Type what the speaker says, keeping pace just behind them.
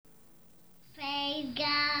praise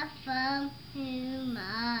God from whom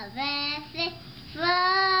all blessings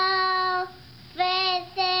flow.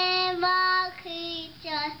 Faith in all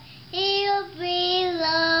creatures, He will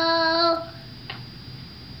below.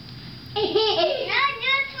 Not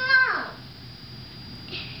just small.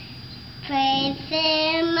 Praise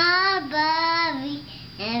Him above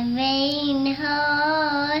and rain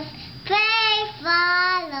host. Praise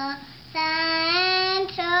Father, Son,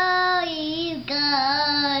 and Holy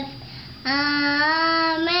Ghost.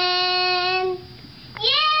 Amen. Yay!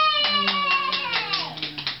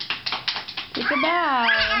 Take a bow.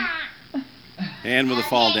 And with a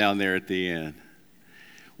fall down there at the end.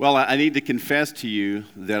 Well, I need to confess to you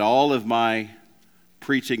that all of my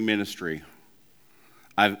preaching ministry,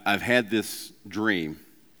 I've had this dream.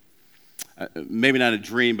 Maybe not a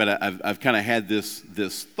dream, but I've kind of had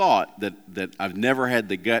this thought that I've never had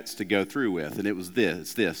the guts to go through with, and it was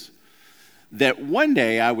this, that one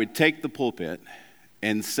day I would take the pulpit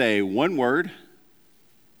and say one word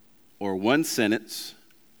or one sentence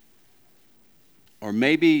or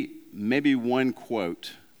maybe one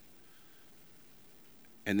quote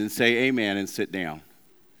and then say amen and sit down.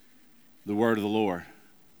 The word of the Lord.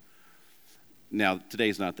 Now,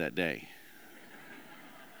 today's not that day.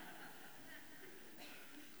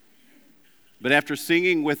 But after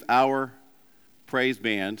singing with our praise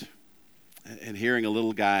band and hearing a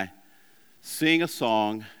little guy sing a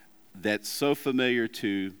song that's so familiar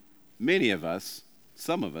to many of us,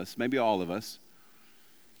 some of us, maybe all of us,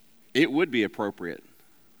 it would be appropriate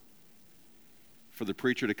for the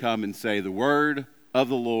preacher to come and say, the word of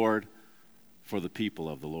the Lord for the people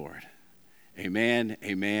of the Lord. Amen,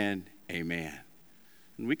 amen, amen.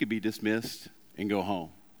 And we could be dismissed and go home.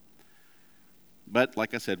 But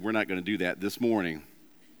like I said, we're not going to do that this morning.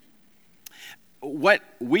 What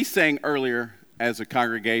we sang earlier as a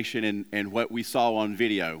congregation and what we saw on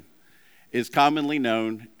video is commonly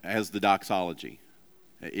known as the doxology.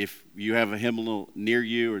 If you have a hymnal near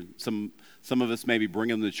you, or some of us maybe bring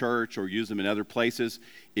them to church or use them in other places,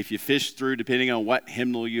 if you fish through, depending on what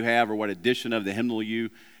hymnal you have or what edition of the hymnal you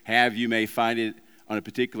have, you may find it on a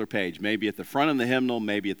particular page. Maybe at the front of the hymnal,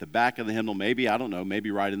 maybe at the back of the hymnal, maybe, I don't know, maybe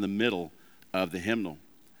right in the middle of the hymnal.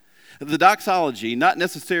 The doxology, not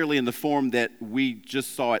necessarily in the form that we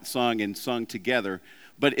just saw it sung and sung together,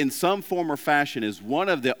 but in some form or fashion is one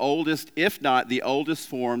of the oldest, if not the oldest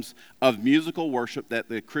forms of musical worship that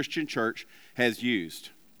the Christian church has used.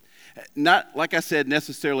 Not, like I said,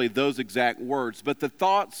 necessarily those exact words, but the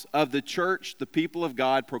thoughts of the church, the people of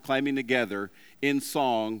God proclaiming together in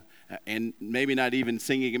song, and maybe not even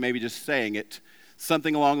singing it, maybe just saying it,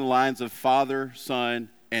 something along the lines of Father, Son,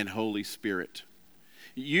 and Holy Spirit.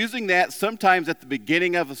 Using that sometimes at the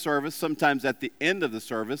beginning of the service, sometimes at the end of the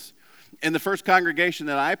service. In the first congregation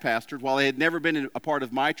that I pastored, while it had never been a part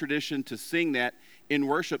of my tradition to sing that in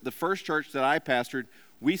worship, the first church that I pastored,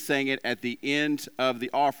 we sang it at the end of the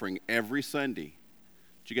offering every Sunday.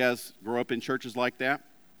 Did you guys grow up in churches like that?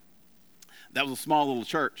 That was a small little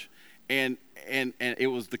church. And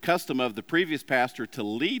it was the custom of the previous pastor to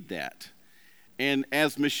lead that. And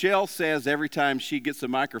as Michelle says every time she gets a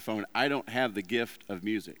microphone, I don't have the gift of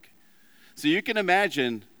music. So you can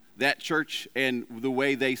imagine that church and the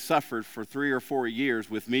way they suffered for 3 or 4 years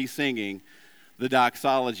with me singing the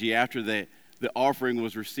doxology after the offering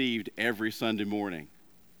was received every Sunday morning.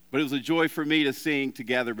 But it was a joy for me to sing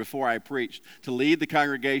together before I preached, to lead the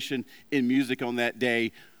congregation in music on that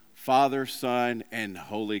day, Father, Son, and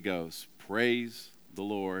Holy Ghost. Praise the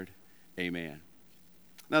Lord. Amen.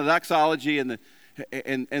 Now, the doxology and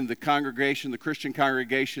the congregation, the Christian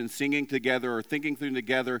congregation, singing together or thinking through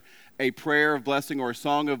together a prayer of blessing or a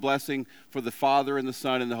song of blessing for the Father and the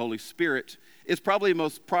Son and the Holy Spirit is probably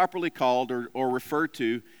most properly called or referred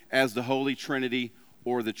to as the Holy Trinity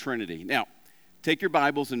or the Trinity. Now, take your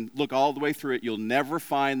Bibles and look all the way through it. You'll never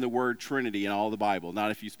find the word Trinity in all the Bible. Not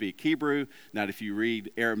if you speak Hebrew, not if you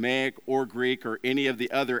read Aramaic or Greek or any of the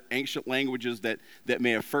other ancient languages that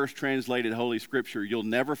may have first translated Holy Scripture. You'll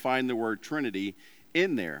never find the word Trinity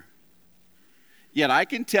in there. Yet I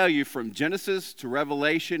can tell you from Genesis to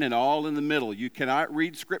Revelation and all in the middle, you cannot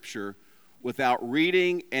read Scripture without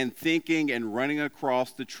reading and thinking and running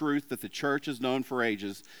across the truth that the church has known for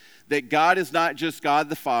ages, that God is not just God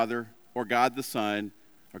the Father, or God the Son,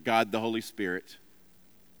 or God the Holy Spirit.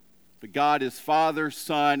 But God is Father,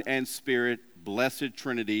 Son, and Spirit, blessed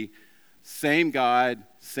Trinity, same God,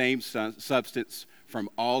 same substance, from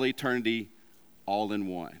all eternity, all in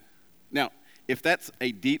one. Now, if that's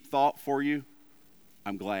a deep thought for you,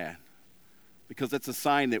 I'm glad. Because that's a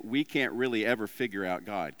sign that we can't really ever figure out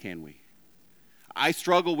God, can we? I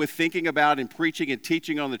struggle with thinking about and preaching and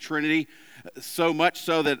teaching on the Trinity, so much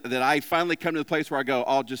so that I finally come to the place where I go,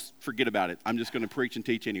 I'll just forget about it. I'm just going to preach and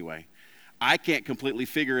teach anyway. I can't completely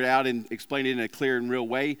figure it out and explain it in a clear and real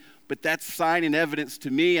way, but that's sign and evidence to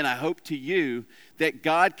me, and I hope to you, that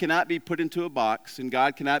God cannot be put into a box, and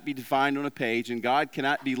God cannot be defined on a page, and God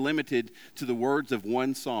cannot be limited to the words of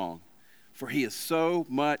one song, for he is so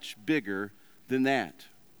much bigger than that.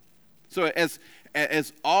 So as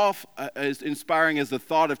inspiring as the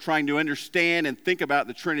thought of trying to understand and think about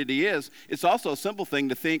the Trinity is, it's also a simple thing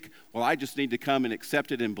to think, well, I just need to come and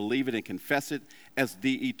accept it and believe it and confess it as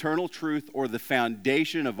the eternal truth or the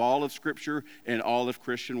foundation of all of Scripture and all of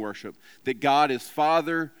Christian worship, that God is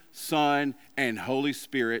Father, Son, and Holy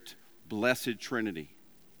Spirit, blessed Trinity.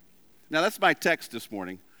 Now, that's my text this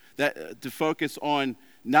morning, that to focus on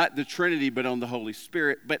not the Trinity, but on the Holy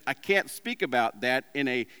Spirit. But I can't speak about that in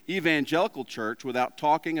an evangelical church without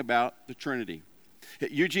talking about the Trinity.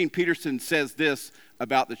 Eugene Peterson says this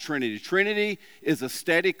about the Trinity. Trinity is a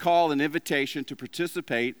steady call and invitation to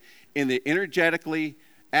participate in the energetically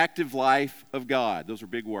active life of God. Those are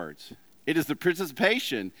big words. It is the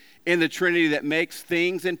participation in the Trinity that makes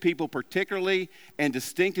things and people particularly and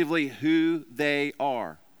distinctively who they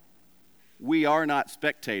are. We are not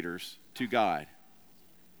spectators to God.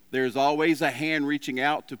 There's always a hand reaching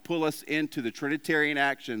out to pull us into the Trinitarian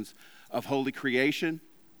actions of holy creation,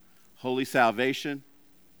 holy salvation,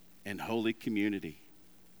 and holy community.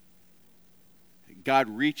 God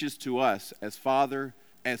reaches to us as Father,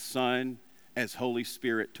 as Son, as Holy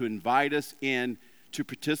Spirit to invite us in to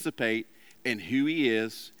participate in who he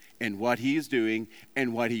is and what he is doing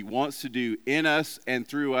and what he wants to do in us and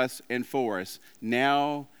through us and for us,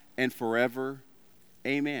 now and forever.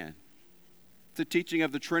 Amen. The teaching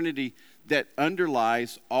of the Trinity that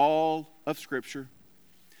underlies all of Scripture,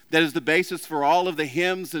 that is the basis for all of the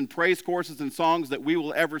hymns and praise courses and songs that we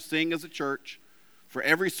will ever sing as a church, for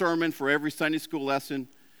every sermon, for every Sunday school lesson,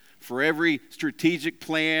 for every strategic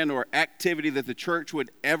plan or activity that the church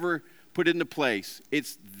would ever put into place.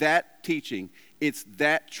 It's that teaching, it's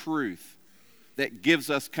that truth that gives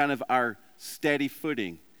us kind of our steady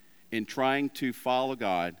footing in trying to follow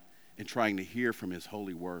God and trying to hear from his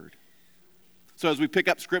holy word. So as we pick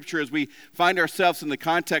up Scripture, as we find ourselves in the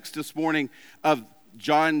context this morning of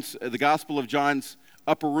the Gospel of John's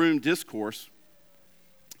Upper Room Discourse,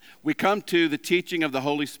 we come to the teaching of the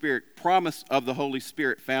Holy Spirit, promise of the Holy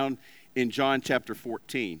Spirit found in John chapter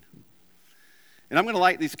 14. And I'm going to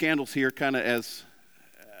light these candles here kind of as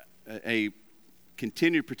a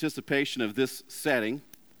continued participation of this setting,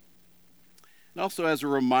 and also as a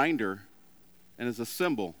reminder and as a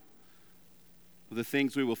symbol of the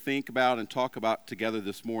things we will think about and talk about together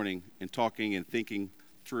this morning in talking and thinking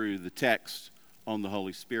through the text on the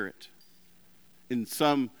Holy Spirit. In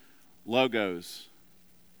some logos,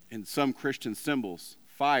 in some Christian symbols,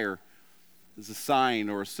 fire is a sign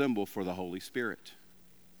or a symbol for the Holy Spirit.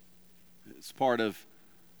 It's part of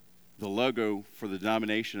the logo for the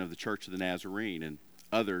denomination of the Church of the Nazarene and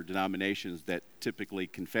other denominations that typically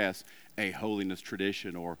confess a holiness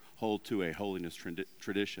tradition or hold to a holiness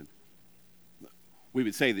tradition. We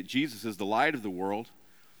would say that Jesus is the light of the world,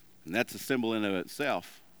 and that's a symbol in and of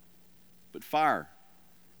itself. But fire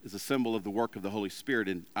is a symbol of the work of the Holy Spirit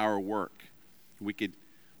in our work. We could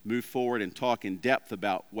move forward and talk in depth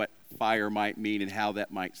about what fire might mean and how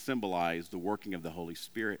that might symbolize the working of the Holy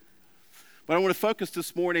Spirit. But I want to focus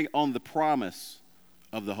this morning on the promise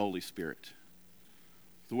of the Holy Spirit,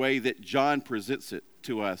 the way that John presents it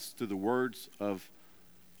to us through the words of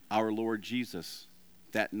our Lord Jesus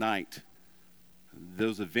that night,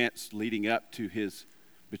 those events leading up to his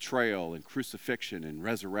betrayal and crucifixion and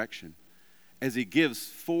resurrection, as he gives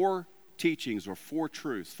four teachings or four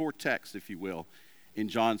truths, four texts, if you will, in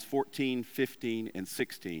John's 14, 15, and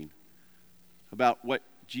 16 about what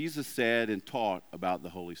Jesus said and taught about the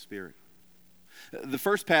Holy Spirit. The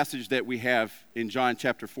first passage that we have in John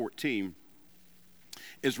chapter 14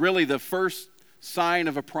 is really the first sign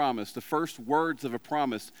of a promise, the first words of a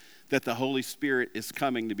promise that the Holy Spirit is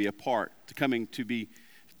coming to be a part, coming to be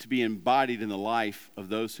embodied in the life of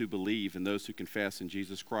those who believe and those who confess in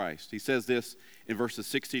Jesus Christ. He says this in verses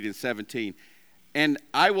 16 and 17, "And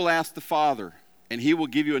I will ask the Father, and he will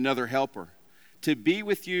give you another helper to be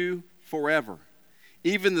with you forever,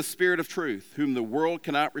 even the Spirit of truth, whom the world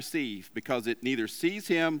cannot receive, because it neither sees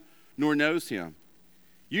him nor knows him.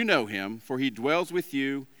 You know him, for he dwells with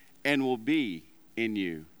you and will be in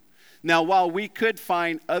you." Now, while we could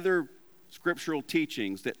find other scriptural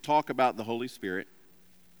teachings that talk about the Holy Spirit,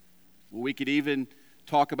 we could even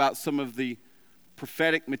talk about some of the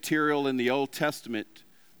prophetic material in the Old Testament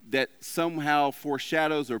that somehow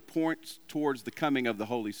foreshadows or points towards the coming of the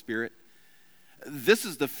Holy Spirit. This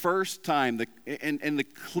is the first time and the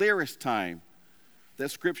clearest time that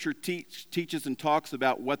Scripture teaches and talks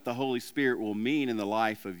about what the Holy Spirit will mean in the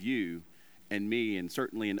life of you and me and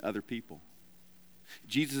certainly in other people.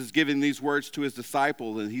 Jesus is giving these words to his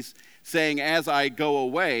disciples, and he's saying, as I go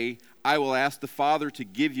away, I will ask the Father to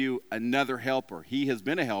give you another helper. He has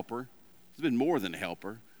been a helper. He's been more than a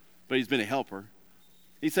helper, but he's been a helper.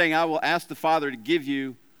 He's saying, I will ask the Father to give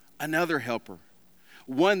you another helper,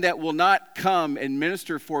 one that will not come and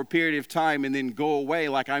minister for a period of time and then go away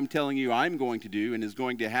like I'm telling you I'm going to do and is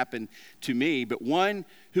going to happen to me, but one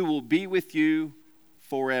who will be with you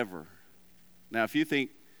forever. Now, if you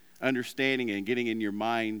think understanding and getting in your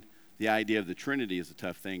mind the idea of the Trinity is a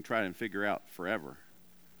tough thing, try and figure out forever.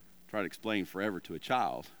 Try to explain forever to a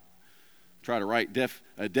child. Try to write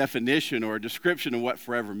a definition or a description of what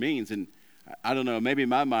forever means. And I don't know, maybe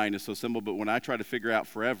my mind is so simple, but when I try to figure out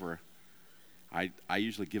forever, I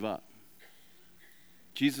usually give up.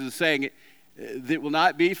 Jesus is saying it will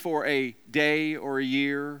not be for a day or a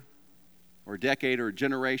year or a decade or a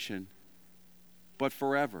generation, but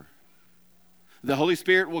forever. The Holy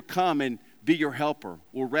Spirit will come and be your helper,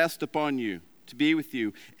 will rest upon you, to be with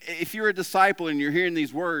you. If you're a disciple and you're hearing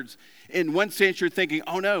these words, in one sense you're thinking,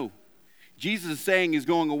 oh no, Jesus is saying he's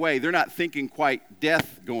going away. They're not thinking quite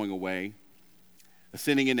death going away,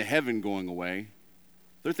 ascending into heaven going away.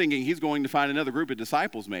 They're thinking he's going to find another group of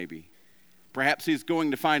disciples maybe. Perhaps he's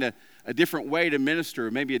going to find a different way to minister,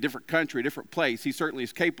 maybe a different country, a different place. He certainly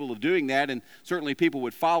is capable of doing that, and certainly people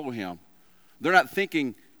would follow him. They're not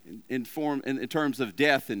thinking in terms of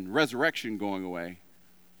death and resurrection going away.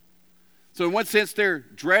 So in one sense, they're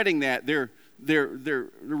dreading that. They're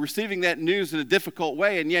receiving that news in a difficult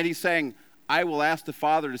way, and yet he's saying, I will ask the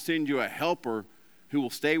Father to send you a helper who will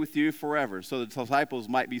stay with you forever. So the disciples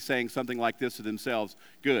might be saying something like this to themselves,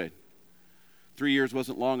 good, 3 years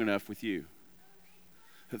wasn't long enough with you.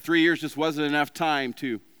 3 years just wasn't enough time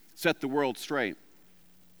to set the world straight,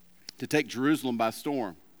 to take Jerusalem by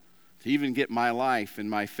storm, to even get my life and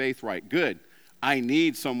my faith right. Good, I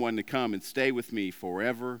need someone to come and stay with me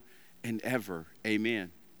forever and ever.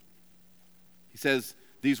 Amen. He says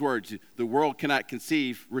these words, the world cannot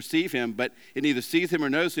receive him, but it neither sees him or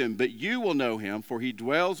knows him, but you will know him, for he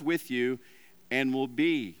dwells with you and will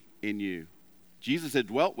be in you. Jesus had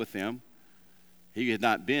dwelt with them. He had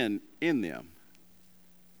not been in them.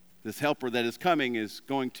 This helper that is coming is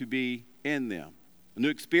going to be in them. A new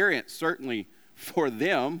experience, certainly for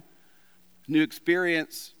them, a new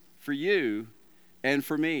experience for you and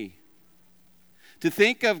for me. To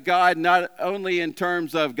think of God not only in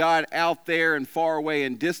terms of God out there and far away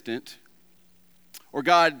and distant, or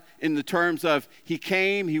God in the terms of he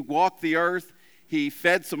came, he walked the earth, he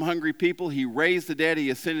fed some hungry people, he raised the dead,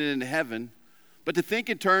 he ascended into heaven, but to think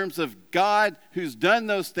in terms of God who's done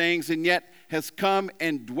those things and yet has come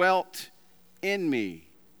and dwelt in me.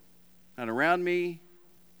 Not around me,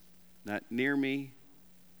 not near me,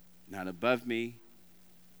 not above me,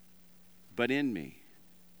 but in me.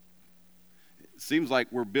 Seems like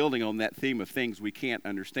we're building on that theme of things we can't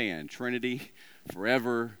understand. Trinity,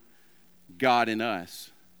 forever, God in us.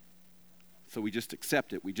 So we just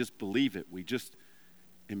accept it. We just believe it. We just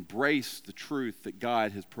embrace the truth that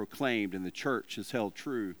God has proclaimed and the church has held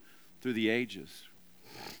true through the ages.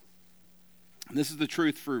 And this is the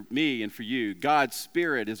truth for me and for you. God's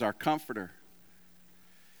Spirit is our comforter,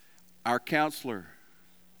 our counselor,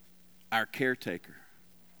 our caretaker.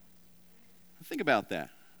 Think about that.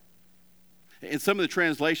 In some of the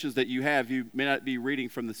translations that you have, you may not be reading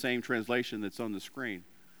from the same translation that's on the screen.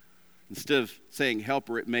 Instead of saying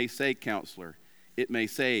helper, it may say counselor. It may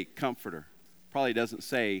say comforter. Probably doesn't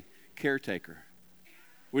say caretaker.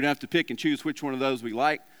 We don't have to pick and choose which one of those we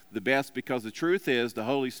like the best, because the truth is the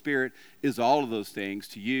Holy Spirit is all of those things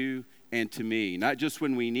to you and to me. Not just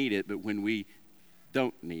when we need it, but when we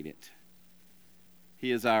don't need it.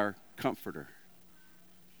 He is our comforter.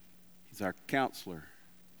 He's our counselor.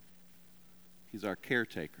 He's our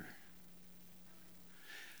caretaker.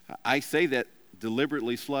 I say that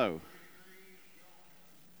deliberately slow.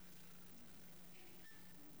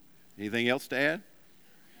 Anything else to add?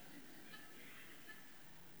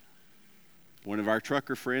 One of our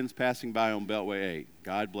trucker friends passing by on Beltway 8.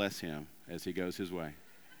 God bless him as he goes his way.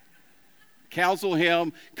 Counsel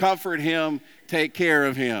him, comfort him, take care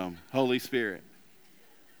of him, Holy Spirit.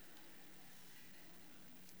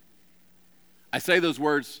 I say those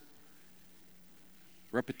words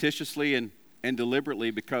repetitiously and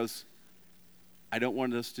deliberately because I don't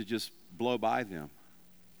want us to just blow by them.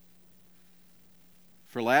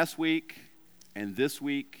 For last week and this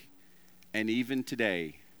week and even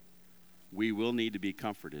today, we will need to be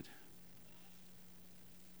comforted.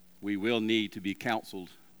 We will need to be counseled.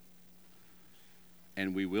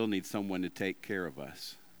 And we will need someone to take care of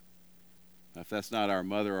us. If that's not our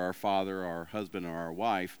mother, our father, our husband, or our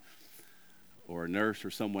wife, or a nurse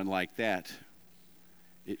or someone like that,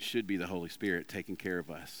 it should be the Holy Spirit taking care of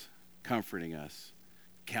us, comforting us,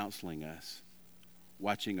 counseling us,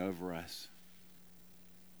 watching over us.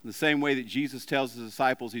 In the same way that Jesus tells his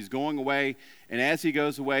disciples he's going away, and as he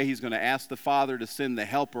goes away, he's going to ask the Father to send the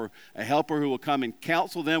helper, a helper who will come and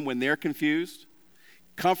counsel them when they're confused,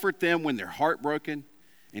 comfort them when they're heartbroken,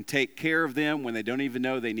 and take care of them when they don't even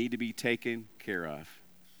know they need to be taken care of.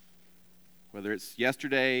 Whether it's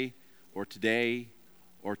yesterday or today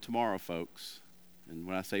or tomorrow, folks. And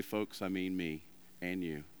when I say folks, I mean me and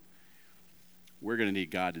you. We're going to need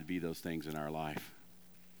God to be those things in our life.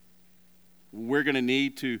 We're going to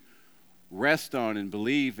need to rest on and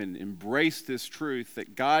believe and embrace this truth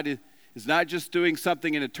that God is not just doing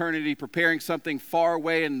something in eternity, preparing something far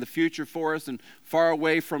away in the future for us and far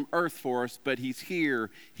away from earth for us, but he's here,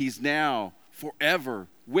 he's now, forever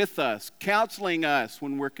with us, counseling us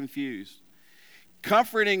when we're confused,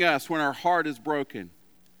 comforting us when our heart is broken,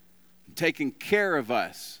 and taking care of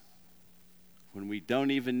us when we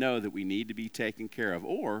don't even know that we need to be taken care of,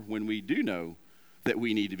 or when we do know that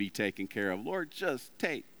we need to be taken care of. Lord, just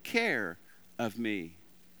take care of me.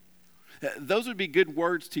 Those would be good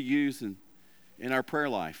words to use in our prayer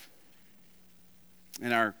life,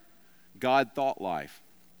 in our God thought life.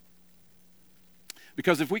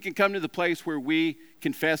 Because if we can come to the place where we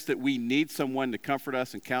confess that we need someone to comfort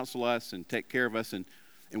us and counsel us and take care of us, and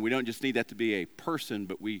we don't just need that to be a person,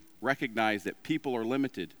 but we recognize that people are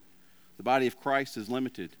limited. The body of Christ is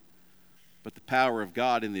limited. But the power of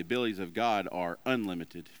God and the abilities of God are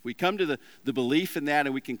unlimited. If we come to the belief in that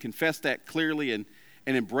and we can confess that clearly and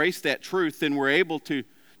embrace that truth, then we're able to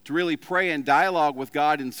really pray and dialogue with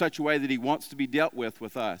God in such a way that he wants to be dealt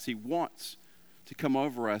with us. He wants to come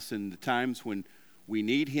over us in the times when we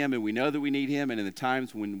need him and we know that we need him, and in the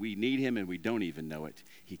times when we need him and we don't even know it.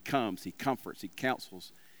 He comes, he comforts, he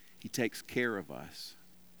counsels, he takes care of us.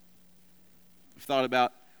 I've thought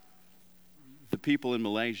about the people in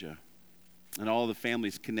Malaysia and all the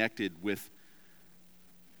families connected with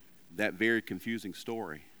that very confusing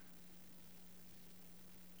story.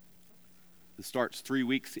 It starts 3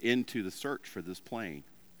 weeks into the search for this plane.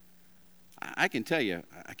 I can tell you,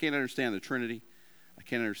 I can't understand the Trinity. I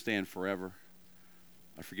can't understand forever.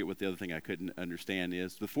 I forget what the other thing I couldn't understand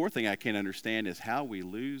is. The fourth thing I can't understand is how we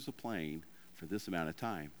lose a plane for this amount of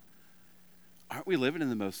time. Aren't we living in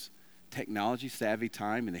the most technology-savvy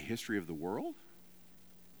time in the history of the world?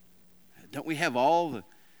 Don't we have all the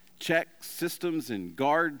check systems and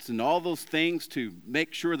guards and all those things to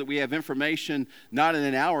make sure that we have information not in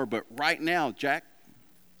an hour, but right now, Jack?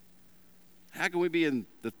 How can we be in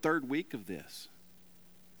the third week of this?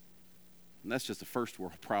 And that's just a first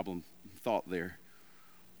world problem thought there.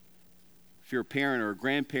 If you're a parent or a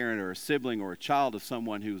grandparent or a sibling or a child of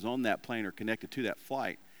someone who's on that plane or connected to that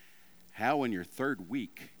flight, how in your third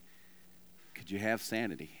week could you have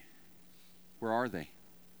sanity? Where are they?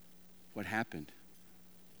 What happened?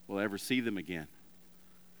 Will I ever see them again?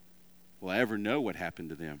 Will I ever know what happened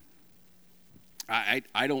to them?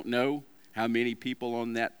 I don't know how many people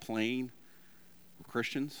on that plane were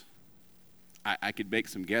Christians. I could make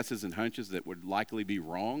some guesses and hunches that would likely be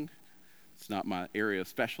wrong. It's not my area of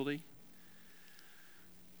specialty.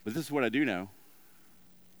 But this is what I do know,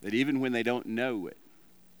 that even when they don't know it,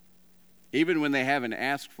 even when they haven't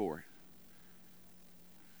asked for it,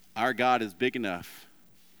 our God is big enough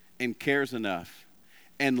and cares enough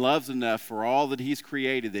and loves enough for all that he's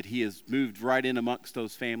created that he has moved right in amongst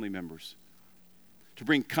those family members to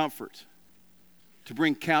bring comfort, to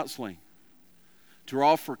bring counseling, to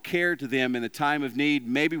offer care to them in the time of need,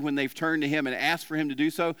 maybe when they've turned to him and asked for him to do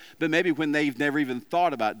so, but maybe when they've never even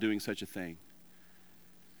thought about doing such a thing.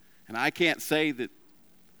 And I can't say that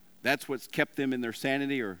that's what's kept them in their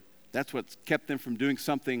sanity or that's what's kept them from doing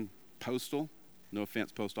something postal. No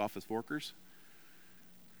offense, post office workers.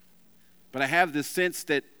 But I have this sense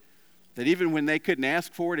that even when they couldn't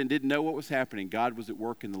ask for it and didn't know what was happening, God was at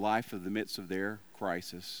work in the life of the midst of their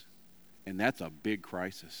crisis. And that's a big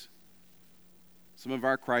crisis. Some of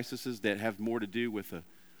our crises that have more to do with a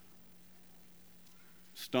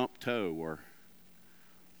stumped toe or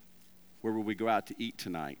where will we go out to eat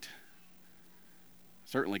tonight.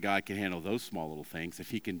 Certainly God can handle those small little things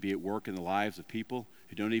if he can be at work in the lives of people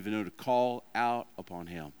who don't even know to call out upon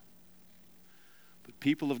him. But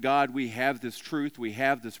people of God, we have this truth, we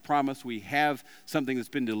have this promise, we have something that's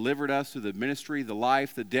been delivered us through the ministry, the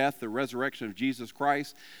life, the death, the resurrection of Jesus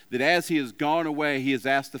Christ, that as he has gone away, he has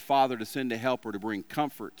asked the Father to send a helper to bring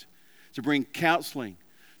comfort, to bring counseling,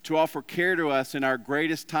 to offer care to us in our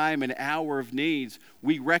greatest time and hour of needs.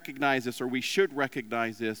 We recognize this, or we should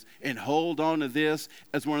recognize this, and hold on to this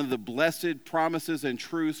as one of the blessed promises and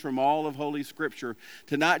truths from all of Holy Scripture,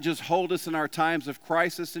 to not just hold us in our times of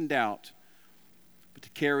crisis and doubt, but to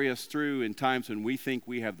carry us through in times when we think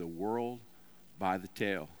we have the world by the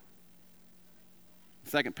tail. The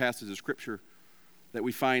second passage of Scripture that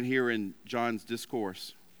we find here in John's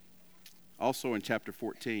discourse, also in chapter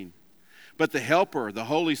 14. But the Helper, the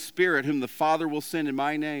Holy Spirit, whom the Father will send in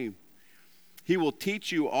my name, he will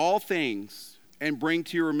teach you all things and bring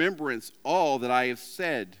to your remembrance all that I have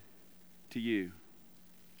said to you.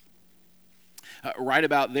 Right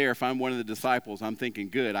about there, if I'm one of the disciples, I'm thinking,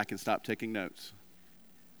 good, I can stop taking notes.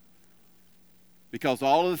 Because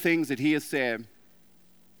all of the things that he has said,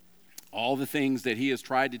 all the things that he has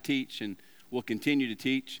tried to teach and will continue to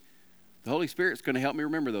teach, the Holy Spirit's going to help me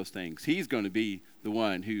remember those things. He's going to be the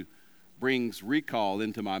one who brings recall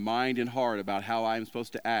into my mind and heart about how I'm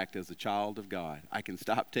supposed to act as a child of God. I can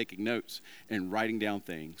stop taking notes and writing down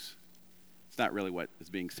things. It's not really what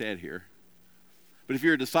is being said here. But if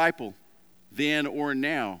you're a disciple, then or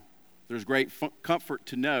now, there's great comfort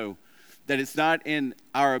to know that it's not in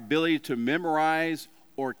our ability to memorize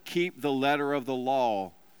or keep the letter of the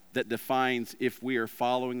law that defines if we are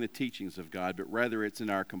following the teachings of God, but rather it's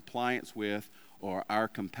in our compliance with or our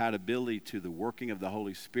compatibility to the working of the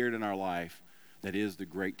Holy Spirit in our life that is the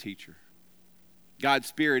great teacher. God's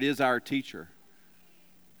Spirit is our teacher,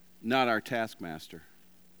 not our taskmaster.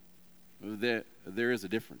 There is a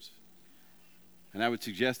difference. And I would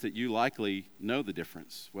suggest that you likely know the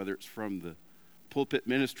difference, whether it's from the pulpit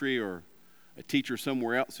ministry or a teacher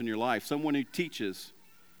somewhere else in your life. Someone who teaches,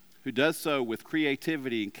 who does so with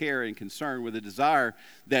creativity and care and concern, with a desire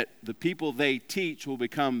that the people they teach will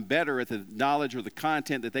become better at the knowledge or the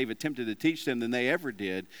content that they've attempted to teach them than they ever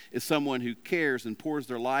did, is someone who cares and pours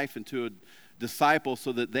their life into a disciple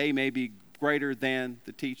so that they may be greater than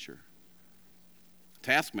the teacher.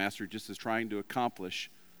 Taskmaster just is trying to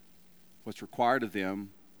accomplish what's required of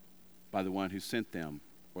them by the one who sent them,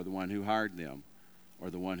 or the one who hired them, or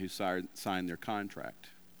the one who signed their contract.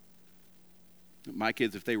 My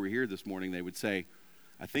kids, if they were here this morning, they would say,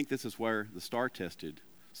 I think this is where the STAR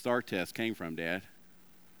test came from, Dad.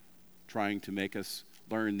 Trying to make us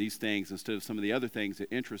learn these things instead of some of the other things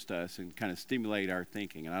that interest us and kind of stimulate our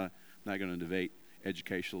thinking. And I'm not going to debate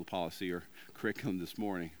educational policy or curriculum this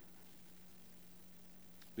morning.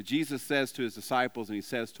 But Jesus says to his disciples, and he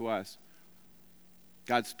says to us,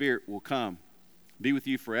 God's Spirit will come, be with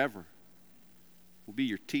you forever, will be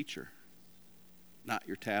your teacher, not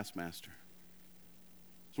your taskmaster.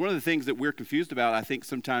 It's one of the things that we're confused about, I think,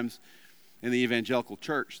 sometimes in the evangelical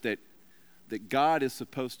church, that God is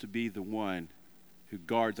supposed to be the one who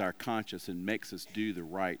guards our conscience and makes us do the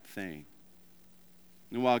right thing.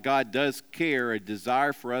 And while God does care, a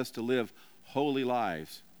desire for us to live holy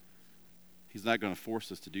lives, he's not going to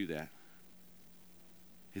force us to do that.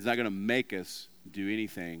 He's not going to make us do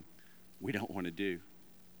anything we don't want to do.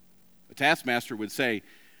 A taskmaster would say,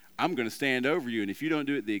 I'm going to stand over you, and if you don't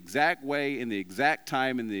do it the exact way, in the exact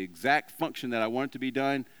time, in the exact function that I want it to be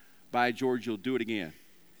done, by George, you'll do it again.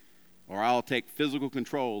 Or I'll take physical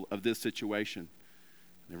control of this situation.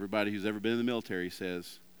 And everybody who's ever been in the military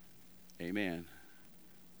says, amen.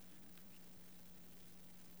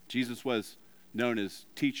 Jesus was known as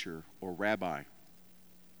teacher or rabbi.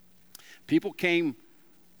 People came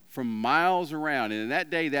from miles around, and in that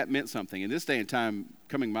day that meant something. In this day and time,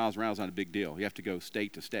 coming miles around is not a big deal. You have to go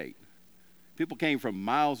state to state. People came from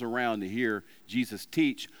miles around to hear Jesus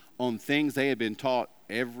teach on things they had been taught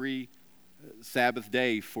every Sabbath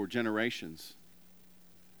day for generations.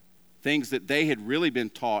 Things that they had really been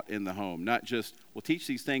taught in the home, not just, well, teach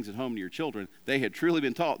these things at home to your children. They had truly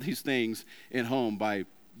been taught these things in home by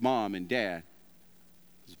mom and dad.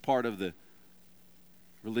 It was part of the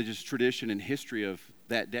religious tradition and history of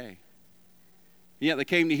that day. And yet they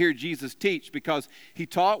came to hear Jesus teach because he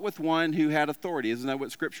taught with one who had authority. Isn't that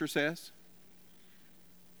what Scripture says?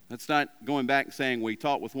 That's not going back and saying, well, he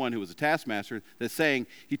taught with one who was a taskmaster. That's saying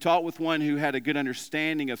he taught with one who had a good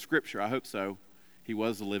understanding of Scripture. I hope so. He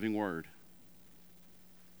was the living Word.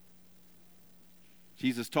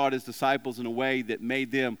 Jesus taught his disciples in a way that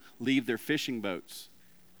made them leave their fishing boats,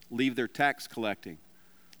 leave their tax collecting,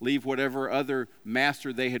 leave whatever other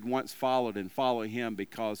master they had once followed and follow him,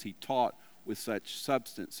 because he taught with such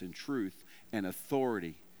substance and truth and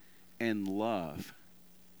authority and love.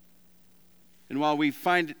 And while we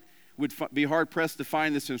would be hard-pressed to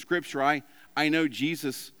find this in Scripture, I know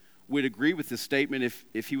Jesus would agree with this statement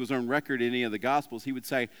if he was on record in any of the Gospels. He would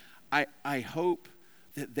say, I hope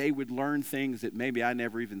that they would learn things that maybe I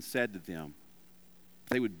never even said to them.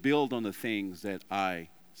 They would build on the things that I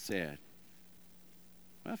said.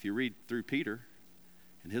 Well, if you read through Peter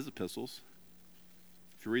and his epistles,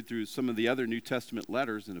 if you read through some of the other New Testament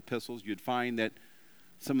letters and epistles, you'd find that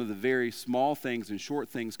some of the very small things and short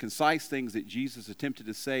things, concise things that Jesus attempted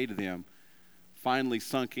to say to them finally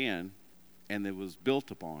sunk in, and it was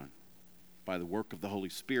built upon by the work of the Holy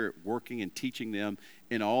Spirit, working and teaching them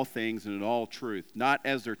in all things and in all truth, not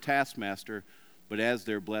as their taskmaster, but as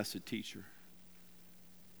their blessed teacher.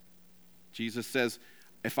 Jesus says,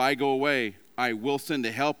 if I go away, I will send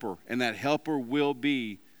a helper, and that helper will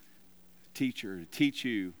be a teacher to teach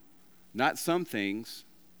you not some things,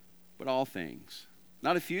 but all things.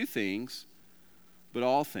 Not a few things, but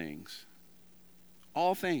all things.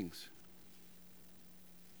 All things.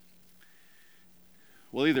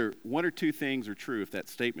 Well, either one or two things are true if that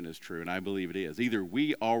statement is true, and I believe it is. Either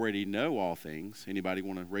we already know all things. Anybody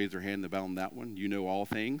want to raise their hand about that one? You know all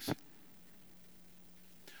things.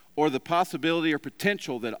 Or the possibility or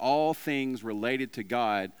potential that all things related to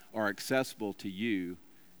God are accessible to you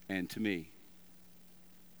and to me.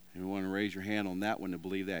 And you want to raise your hand on that one to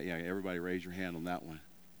believe that? Yeah, everybody raise your hand on that one.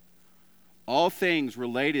 All things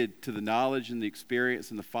related to the knowledge and the experience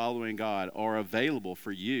and the following God are available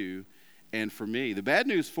for you and for me. The bad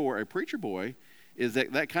news for a preacher boy is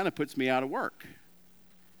that kind of puts me out of work.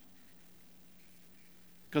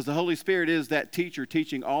 Because the Holy Spirit is that teacher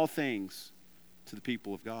teaching all things to the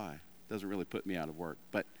people of God. Doesn't really put me out of work.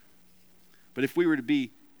 But if we were to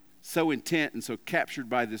be so intent and so captured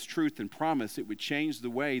by this truth and promise, it would change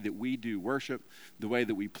the way that we do worship, the way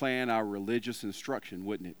that we plan our religious instruction,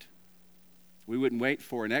 wouldn't it? We wouldn't wait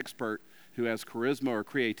for an expert who has charisma or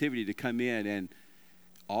creativity to come in and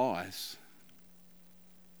awe us.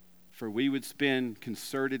 For we would spend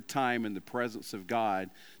concerted time in the presence of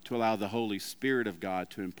God to allow the Holy Spirit of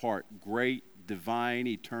God to impart great, divine,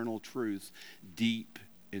 eternal truths deep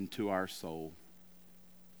into our soul.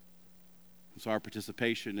 So our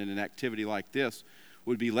participation in an activity like this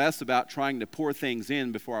would be less about trying to pour things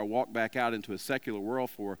in before I walk back out into a secular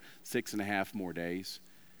world for 6.5 more days,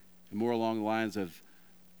 and more along the lines of,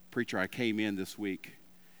 preacher, I came in this week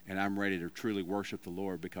and I'm ready to truly worship the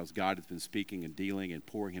Lord because God has been speaking and dealing and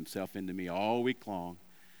pouring himself into me all week long,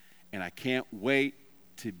 and I can't wait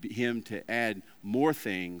to him to add more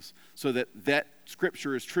things so that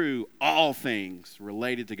Scripture is true. All things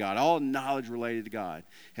related to God, all knowledge related to God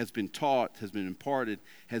has been taught, has been imparted,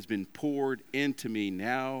 has been poured into me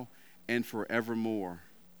now and forevermore.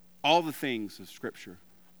 All the things of Scripture,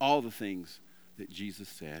 all the things that Jesus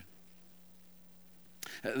said.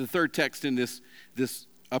 The third text in this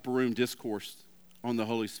upper room discourse on the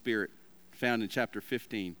Holy Spirit, found in chapter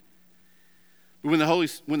 15. But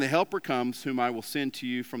when the Helper comes, whom I will send to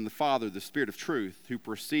you from the Father, the Spirit of truth, who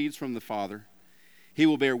proceeds from the Father, he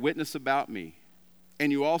will bear witness about me,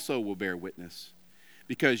 and you also will bear witness,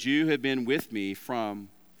 because you have been with me from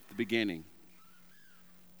the beginning.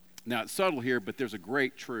 Now, it's subtle here, but there's a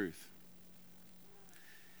great truth.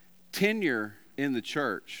 Tenure in the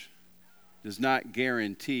church does not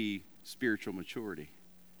guarantee spiritual maturity.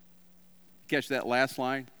 Catch that last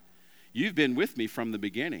line? You've been with me from the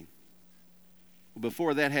beginning.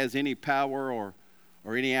 Before that has any power or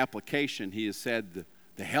any application, he has said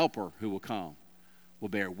the helper who will come will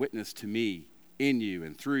bear witness to me in you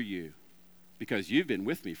and through you, because you've been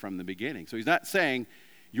with me from the beginning. So he's not saying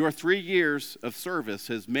your 3 years of service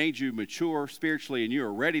has made you mature spiritually and you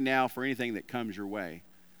are ready now for anything that comes your way.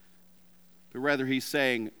 But rather he's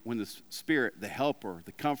saying when the Spirit, the helper,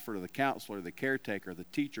 the comforter, the counselor, the caretaker, the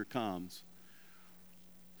teacher comes,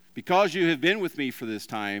 because you have been with me for this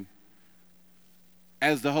time,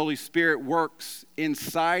 as the Holy Spirit works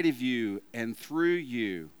inside of you and through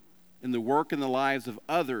you in the work in the lives of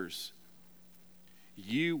others,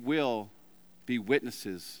 you will be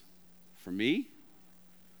witnesses for me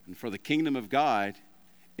and for the kingdom of God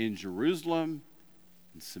in Jerusalem,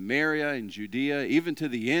 in Samaria, in Judea, even to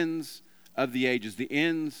the ends of the ages, the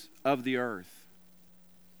ends of the earth.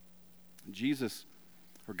 Jesus,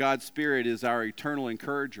 or God's Spirit, is our eternal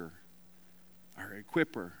encourager, our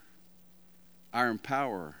equipper, our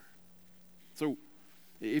empowerer. So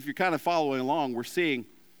if you're kind of following along, we're seeing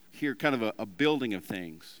here kind of a building of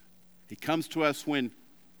things. He comes to us when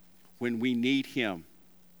we need him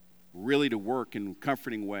really to work in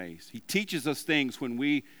comforting ways. He teaches us things when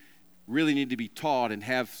we really need to be taught and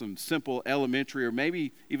have some simple, elementary, or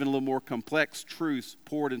maybe even a little more complex truths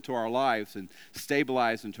poured into our lives and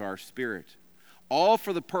stabilized into our spirit. all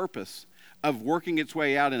for the purpose of working its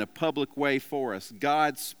way out in a public way for us.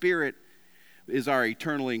 God's Spirit is our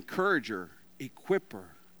eternal encourager, equipper,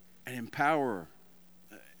 and empowerer.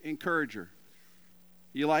 Encourager.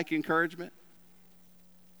 You like encouragement?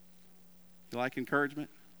 You like encouragement?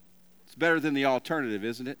 It's better than the alternative,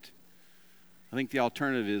 isn't it? I think the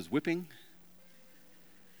alternative is whipping.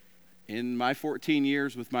 In my 14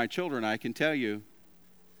 years with my children, I can tell you,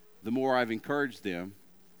 the more I've encouraged them,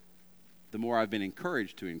 the more I've been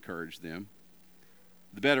encouraged to encourage them,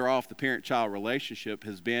 the better off the parent-child relationship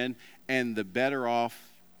has been, and the better off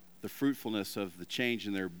the fruitfulness of the change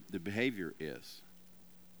in their behavior is.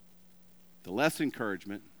 The less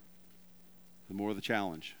encouragement, the more the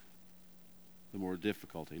challenge, the more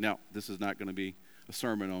difficulty. Now, this is not going to be a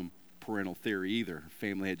sermon on parental theory either,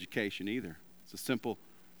 family education either. It's a simple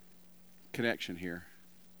connection here.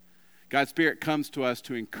 God's Spirit comes to us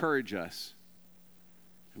to encourage us.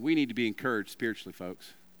 And we need to be encouraged spiritually,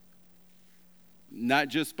 folks. Not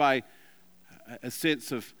just by a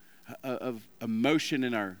sense of emotion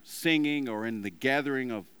in our singing or in the gathering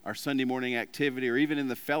of our Sunday morning activity or even in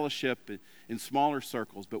the fellowship in smaller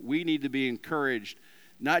circles, but we need to be encouraged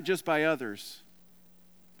not just by others,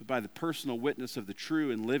 but by the personal witness of the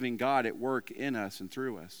true and living God at work in us and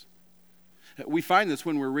through us. We find this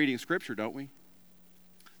when we're reading Scripture, don't we?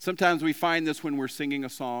 Sometimes we find this when we're singing a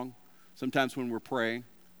song, sometimes when we're praying,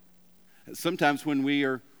 sometimes when we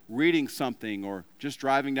are reading something or just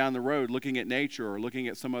driving down the road, looking at nature or looking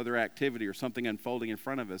at some other activity or something unfolding in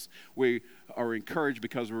front of us. We are encouraged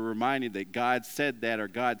because we're reminded that God said that or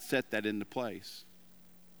God set that into place.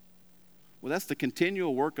 Well, that's the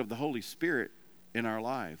continual work of the Holy Spirit in our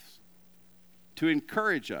lives to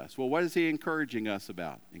encourage us. Well, what is He encouraging us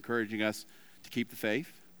about? Encouraging us to keep the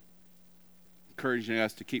faith, encouraging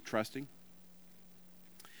us to keep trusting,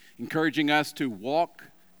 encouraging us to walk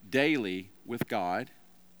daily with God,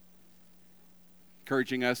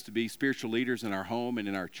 encouraging us to be spiritual leaders in our home and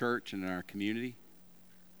in our church and in our community,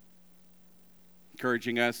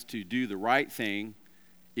 encouraging us to do the right thing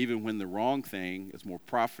even when the wrong thing is more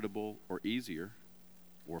profitable or easier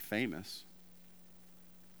or famous,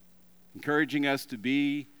 encouraging us to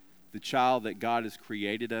be the child that God has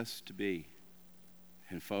created us to be.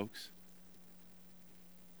 And folks,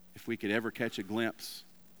 if we could ever catch a glimpse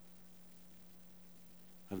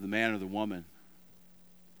of the man or the woman,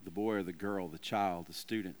 the boy or the girl, the child, the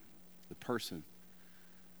student, the person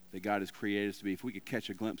that God has created us to be, if we could catch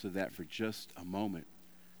a glimpse of that for just a moment,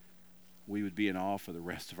 we would be in awe for the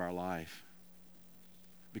rest of our life.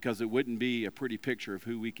 Because it wouldn't be a pretty picture of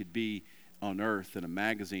who we could be on earth in a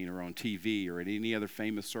magazine or on TV or in any other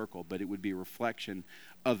famous circle, but it would be a reflection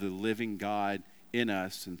of the living God in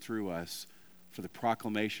us and through us for the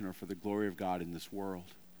proclamation or for the glory of God in this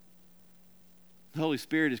world. The Holy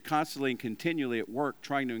Spirit is constantly and continually at work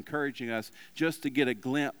trying to encouraging us just to get a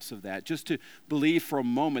glimpse of that, just to believe for a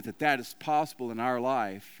moment that that is possible in our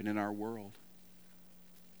life and in our world.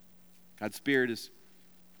 God's Spirit is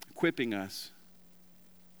equipping us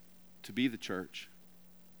to be the church,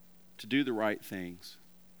 to do the right things,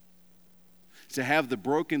 to have the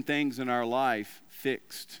broken things in our life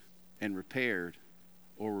fixed and repaired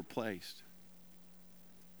or replaced.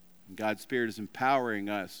 And God's Spirit is empowering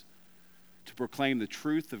us to proclaim the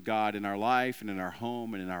truth of God in our life and in our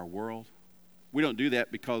home and in our world. We don't do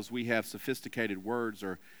that because we have sophisticated words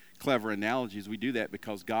or clever analogies. We do that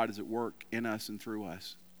because God is at work in us and through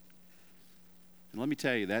us. And let me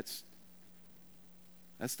tell you, that's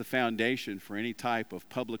the foundation for any type of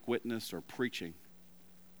public witness or preaching.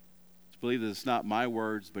 To believe that it's not my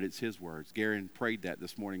words, but it's His words. Garen prayed that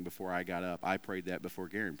this morning before I got up. I prayed that before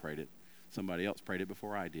Garen prayed it. Somebody else prayed it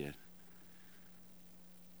before I did.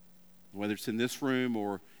 Whether it's in this room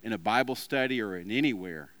or in a Bible study or in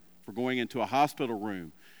anywhere, if we're going into a hospital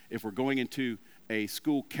room, if we're going into a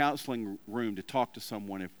school counseling room to talk to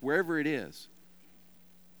someone, if wherever it is,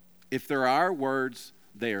 if they're our words,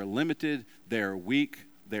 they are limited, they are weak,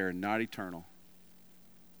 they are not eternal.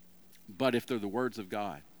 But if they're the words of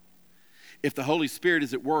God, if the Holy Spirit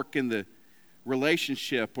is at work in the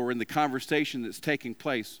relationship or in the conversation that's taking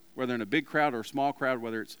place, whether in a big crowd or a small crowd,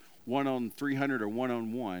 whether it's 1 on 300 or 1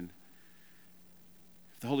 on 1,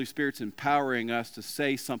 the Holy Spirit's empowering us to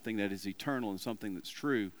say something that is eternal and something that's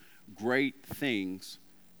true, great things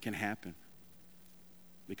can happen.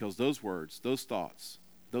 Because those words, those thoughts,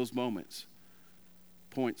 those moments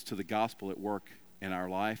points to the gospel at work in our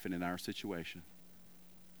life and in our situation.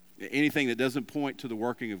 Anything that doesn't point to the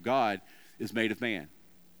working of God is made of man.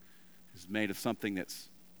 Is made of something that's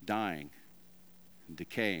dying and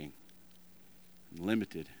decaying and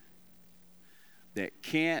limited, that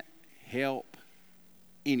can't help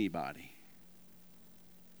anybody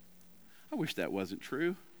I wish that wasn't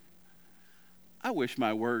true. I wish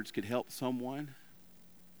my words could help someone.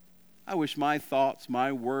 I wish my thoughts,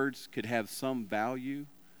 my words could have some value.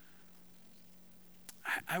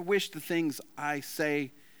 I wish the things I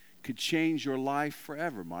say could change your life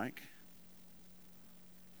forever, Mike.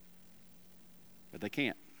 But they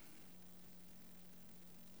can't.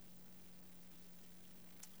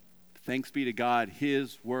 Thanks be to God,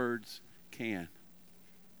 his words can.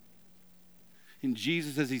 And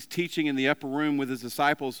Jesus, as he's teaching in the upper room with his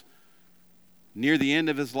disciples near the end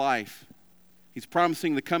of his life, he's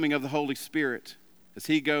promising the coming of the Holy Spirit. As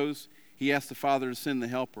he goes, he asks the Father to send the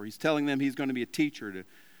helper. He's telling them he's going to be a teacher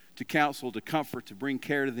to counsel, to comfort, to bring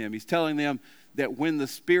care to them. He's telling them that when the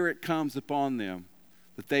Spirit comes upon them,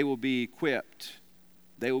 that they will be equipped,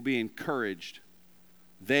 they will be encouraged,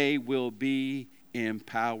 they will be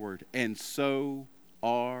empowered, and so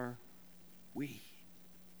are we.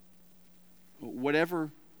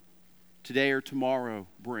 Whatever today or tomorrow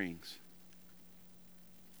brings,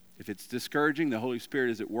 if it's discouraging, the Holy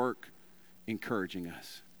Spirit is at work encouraging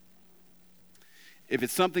us. If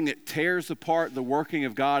it's something that tears apart the working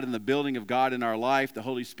of God and the building of God in our life, the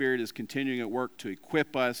Holy Spirit is continuing at work to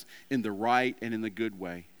equip us in the right and in the good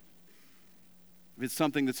way. If it's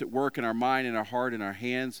something that's at work in our mind, in our heart, in our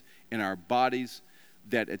hands, in our bodies,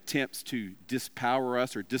 that attempts to dispower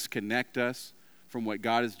us or disconnect us from what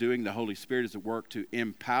God is doing, the Holy Spirit is at work to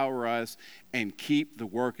empower us and keep the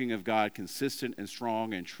working of God consistent and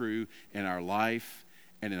strong and true in our life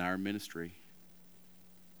and in our ministry.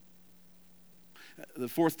 The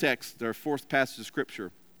fourth text, or fourth passage of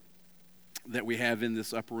Scripture that we have in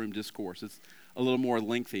this upper room discourse, it's a little more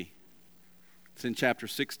lengthy. It's in chapter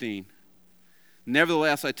 16.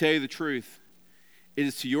 Nevertheless, I tell you the truth, it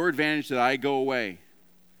is to your advantage that I go away.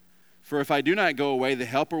 For if I do not go away, the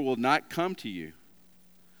Helper will not come to you.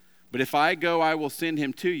 But if I go, I will send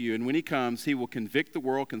him to you, and when he comes, he will convict the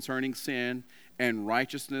world concerning sin and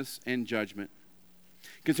righteousness and judgment.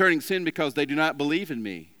 Concerning sin, because they do not believe in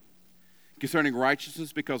me. Concerning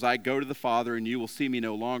righteousness, because I go to the Father, and you will see me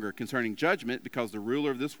no longer. Concerning judgment, because the ruler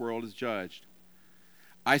of this world is judged.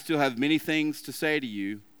 I still have many things to say to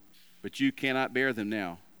you, but you cannot bear them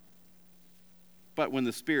now. But when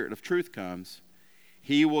the Spirit of truth comes,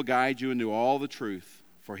 he will guide you into all the truth,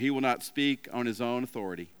 for he will not speak on his own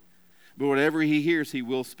authority. But whatever he hears, he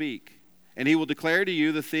will speak, and he will declare to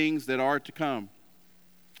you the things that are to come.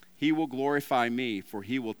 He will glorify me, for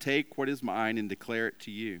he will take what is mine and declare it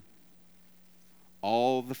to you.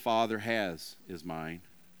 All the Father has is mine.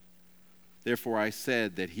 Therefore I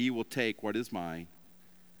said that he will take what is mine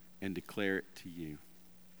and declare it to you.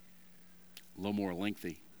 A little more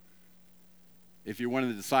lengthy. If you're one of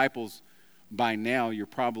the disciples, by now you're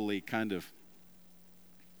probably kind of,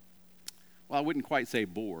 well, I wouldn't quite say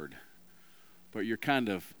bored, but you're kind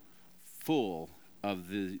of full of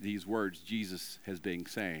these words Jesus has been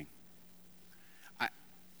saying.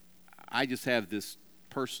 I just have this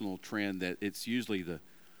personal trend that it's usually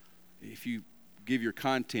if you give your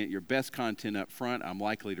content, your best content up front, I'm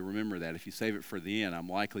likely to remember that. If you save it for the end, I'm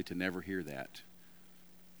likely to never hear that.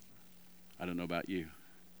 I don't know about you.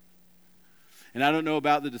 And I don't know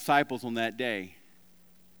about the disciples on that day,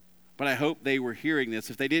 but I hope they were hearing this.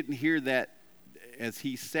 If they didn't hear that as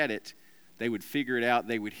he said it, they would figure it out,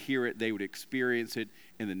 they would hear it, they would experience it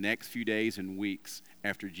in the next few days and weeks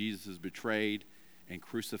after Jesus is betrayed and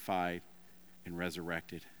crucified and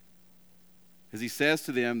resurrected. As he says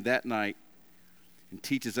to them that night and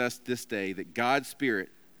teaches us this day that God's Spirit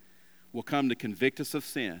will come to convict us of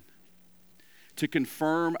sin, to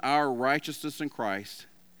confirm our righteousness in Christ,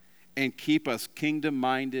 and keep us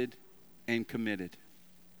kingdom-minded and committed.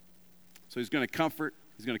 So he's going to comfort,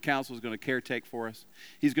 he's going to counsel, he's going to caretake for us.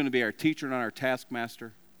 He's going to be our teacher, not our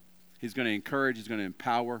taskmaster. He's going to encourage, he's going to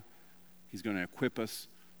empower, he's going to equip us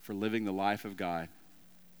for living the life of God.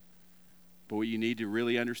 But what you need to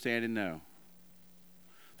really understand and know,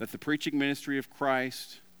 that the preaching ministry of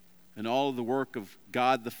Christ and all of the work of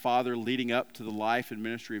God the Father leading up to the life and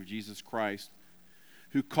ministry of Jesus Christ,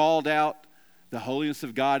 who called out the holiness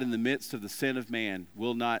of God in the midst of the sin of man,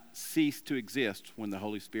 will not cease to exist when the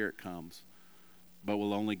Holy Spirit comes, but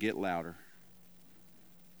will only get louder.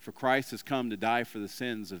 For Christ has come to die for the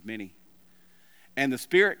sins of many. And the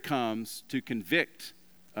Spirit comes to convict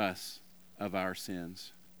us of our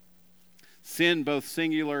sins. Sin both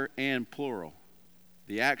singular and plural.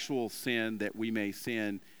 The actual sin that we may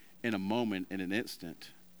sin in a moment, in an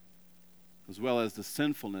instant, as well as the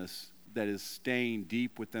sinfulness that is stained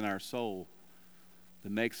deep within our soul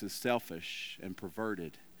that makes us selfish and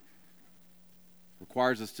perverted,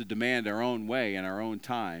 requires us to demand our own way and our own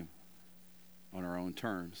time on our own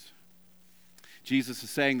terms. Jesus is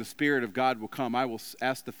saying the Spirit of God will come. I will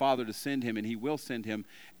ask the Father to send him, and he will send him,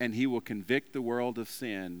 and he will convict the world of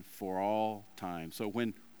sin for all time. So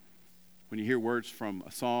when you hear words from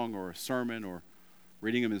a song or a sermon or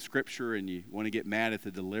reading them in Scripture and you want to get mad at the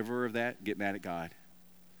deliverer of that, get mad at God.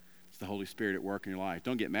 It's the Holy Spirit at work in your life.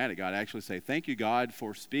 Don't get mad at God. Actually say, thank you, God,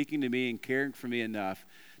 for speaking to me and caring for me enough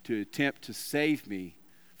to attempt to save me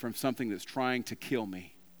from something that's trying to kill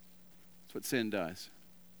me. That's what sin does.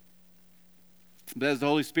 But as the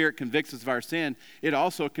Holy Spirit convicts us of our sin, it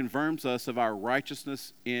also confirms us of our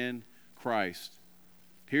righteousness in Christ.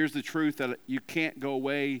 Here's the truth that you can't go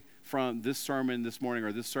away from this sermon this morning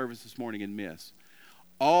or this service this morning and miss.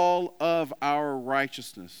 All of our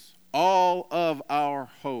righteousness, all of our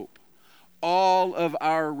hope, all of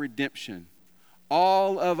our redemption,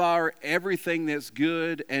 all of our everything that's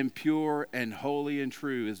good and pure and holy and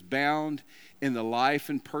true is bound in the life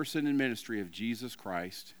and person and ministry of Jesus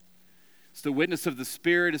Christ. It's the witness of the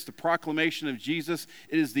Spirit. It's the proclamation of Jesus.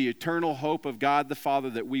 It is the eternal hope of God the Father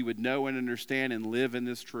that we would know and understand and live in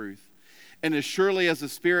this truth. And as surely as the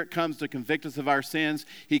Spirit comes to convict us of our sins,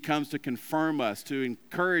 he comes to confirm us, to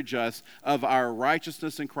encourage us of our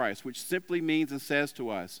righteousness in Christ, which simply means and says to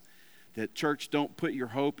us that, church, don't put your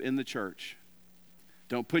hope in the church.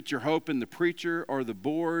 Don't put your hope in the preacher or the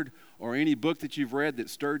board or any book that you've read that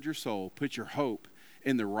stirred your soul. Put your hope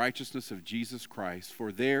in the righteousness of Jesus Christ,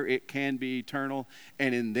 for there it can be eternal,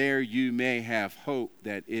 and in there you may have hope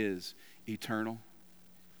that is eternal.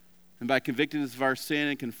 And by convicting us of our sin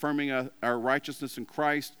and confirming our righteousness in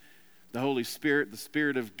Christ, the Holy Spirit, the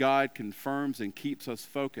Spirit of God, confirms and keeps us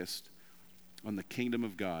focused on the kingdom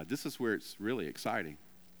of God. This is where it's really exciting.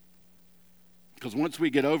 Because once we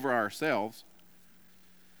get over ourselves,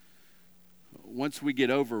 once we get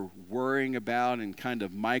over worrying about and kind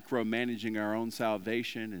of micromanaging our own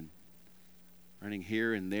salvation and running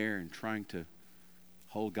here and there and trying to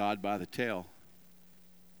hold God by the tail,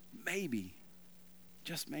 maybe,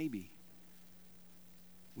 just maybe,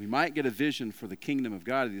 we might get a vision for the kingdom of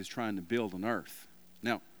God that he's trying to build on earth.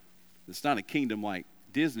 Now, it's not a kingdom like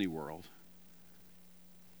Disney World.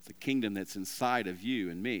 It's a kingdom that's inside of you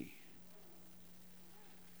and me.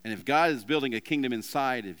 And if God is building a kingdom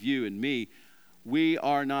inside of you and me, we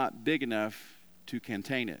are not big enough to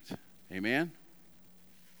contain it. Amen?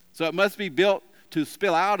 So it must be built to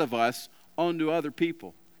spill out of us onto other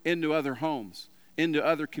people, into other homes, into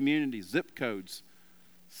other communities, zip codes,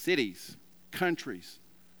 cities, countries,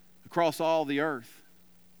 across all the earth.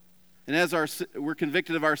 And as we're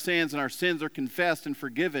convicted of our sins and our sins are confessed and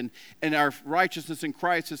forgiven and our righteousness in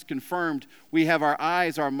Christ is confirmed, we have our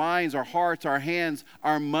eyes, our minds, our hearts, our hands,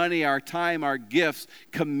 our money, our time, our gifts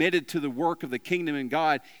committed to the work of the kingdom in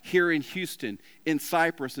God here in Houston, in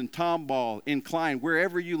Cypress, in Tomball, in Klein,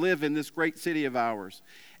 wherever you live in this great city of ours,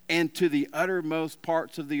 and to the uttermost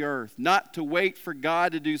parts of the earth. Not to wait for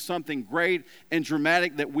God to do something great and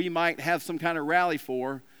dramatic that we might have some kind of rally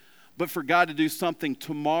for, but for God to do something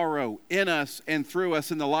tomorrow in us and through us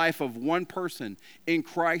in the life of one person in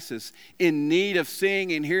crisis, in need of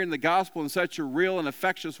seeing and hearing the gospel in such a real and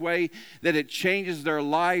effectuous way that it changes their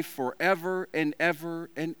life forever and ever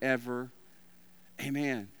and ever.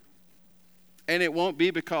 Amen. And it won't be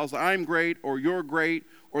because I'm great or you're great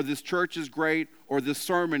or this church is great or this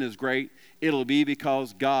sermon is great. It'll be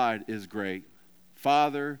because God is great.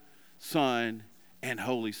 Father, Son, and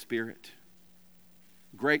Holy Spirit.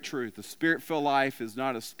 Great truth. The Spirit-filled life is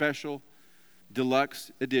not a special,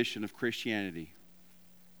 deluxe edition of Christianity.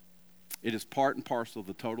 It is part and parcel of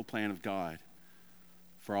the total plan of God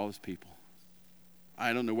for all his people.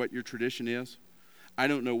 I don't know what your tradition is. I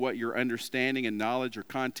don't know what your understanding and knowledge or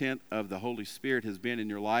content of the Holy Spirit has been in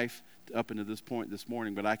your life up until this point this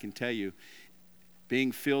morning, but I can tell you,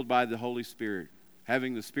 being filled by the Holy Spirit,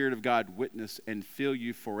 having the Spirit of God witness and fill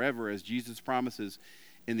you forever, as Jesus promises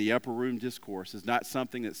in the upper room discourse, is not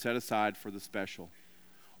something that's set aside for the special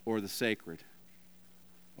or the sacred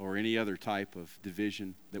or any other type of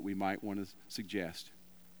division that we might want to suggest.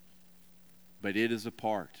 But it is a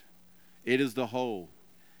part. It is the whole.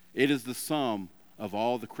 It is the sum of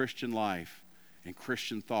all the Christian life and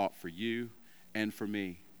Christian thought for you and for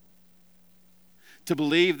me. To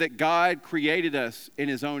believe that God created us in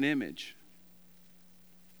his own image,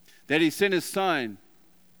 that he sent his Son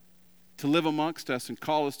to live amongst us and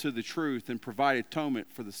call us to the truth and provide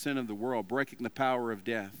atonement for the sin of the world, breaking the power of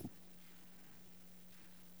death.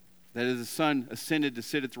 That as the Son ascended to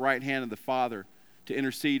sit at the right hand of the Father to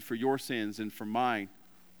intercede for your sins and for mine,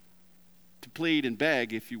 to plead and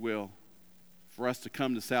beg, if you will, for us to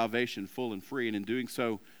come to salvation full and free, and in doing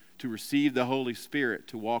so, to receive the Holy Spirit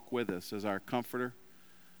to walk with us as our comforter,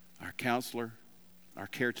 our counselor, our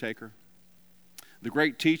caretaker. the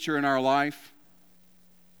great teacher in our life,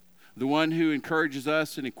 the one who encourages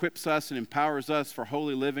us and equips us and empowers us for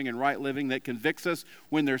holy living and right living, that convicts us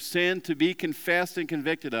when there's sin to be confessed and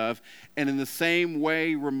convicted of, and in the same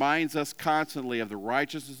way reminds us constantly of the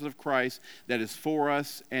righteousness of Christ that is for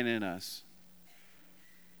us and in us.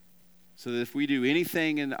 So that if we do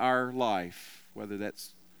anything in our life, whether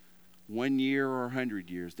that's 1 year or 100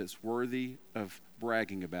 years, that's worthy of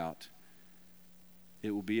bragging about,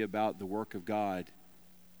 it will be about the work of God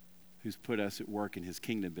who's put us at work in his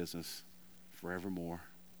kingdom business forevermore.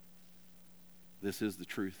 This is the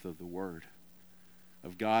truth of the word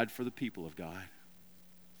of God for the people of God.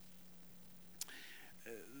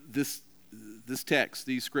 This text,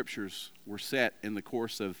 these scriptures were set in the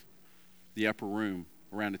course of the upper room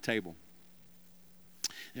around a table.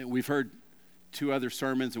 And we've heard 2 other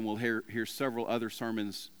sermons, and we'll hear several other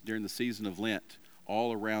sermons during the season of Lent,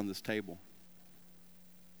 all around this table.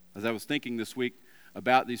 As I was thinking this week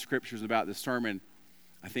about these scriptures and about this sermon,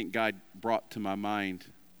 I think God brought to my mind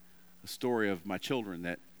a story of my children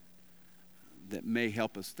that may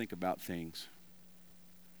help us think about things.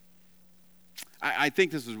 I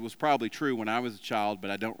think this was probably true when I was a child, but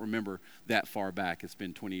I don't remember that far back. It's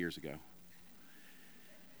been 20 years ago.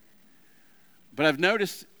 But I've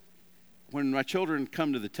noticed when my children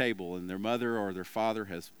come to the table and their mother or their father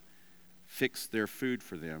has fixed their food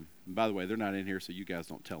for them, and by the way, they're not in here, so you guys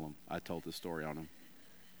don't tell them I told this story on them.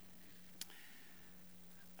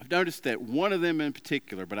 I've noticed that one of them in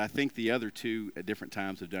particular, but I think the other 2 at different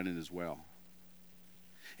times have done it as well.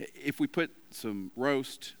 If we put some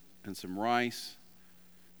roast and some rice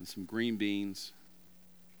and some green beans,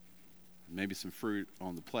 and maybe some fruit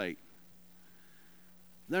on the plate,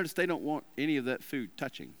 notice they don't want any of that food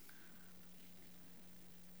touching.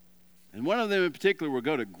 And one of them in particular will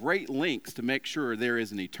go to great lengths to make sure there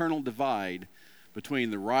is an eternal divide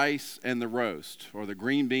between the rice and the roast, or the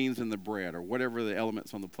green beans and the bread, or whatever the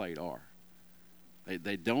elements on the plate are.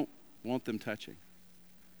 They don't want them touching.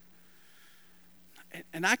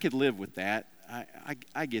 And I could live with that.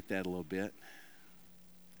 I get that a little bit.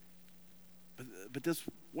 But this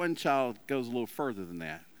one child goes a little further than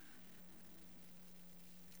that.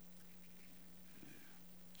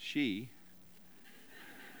 She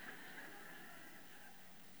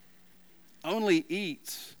only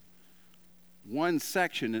eats one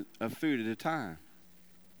section of food at a time.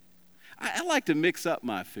 I like to mix up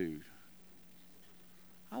my food.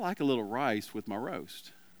 I like a little rice with my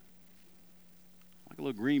roast. I like a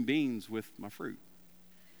little green beans with my fruit.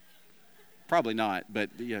 Probably not, but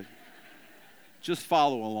yeah, just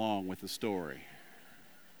follow along with the story.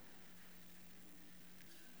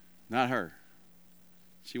 Not her.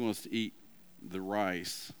 She wants to eat the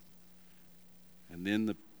rice and then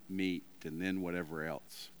the meat and then whatever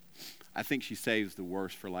else. I think she saves the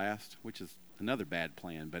worst for last, which is another bad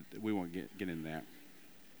plan, but we won't get into that.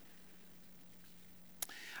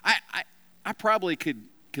 I probably could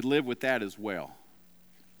live with that as well,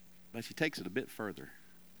 but she takes it a bit further.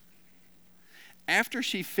 After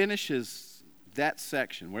she finishes that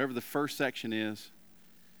section, whatever the first section is,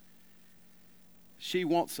 she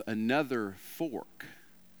wants another fork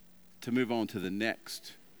to move on to the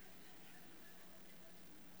next.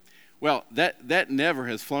 Well, that never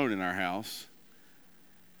has flown in our house.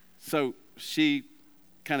 So she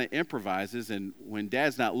kind of improvises, and when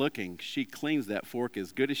Dad's not looking, she cleans that fork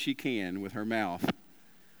as good as she can with her mouth.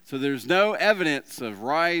 So there's no evidence of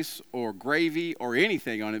rice or gravy or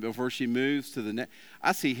anything on it before she moves to the next.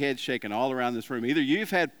 I see heads shaking all around this room. Either you've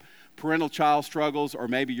had parental child struggles, or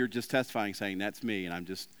maybe you're just testifying saying, that's me, and I'm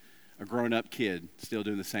just a grown-up kid still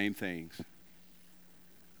doing the same things.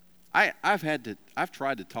 I've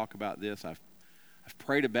tried to talk about this. I've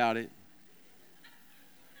prayed about it.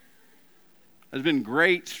 There's been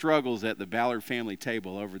great struggles at the Ballard family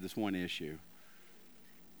table over this one issue.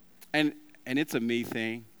 And it's a me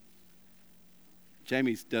thing.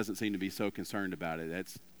 Jamie doesn't seem to be so concerned about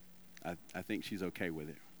it. I think she's okay with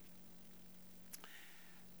it.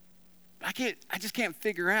 I just can't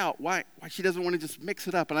figure out why she doesn't want to just mix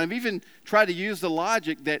it up. And I've even tried to use the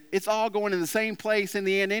logic that it's all going in the same place in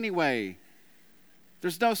the end anyway.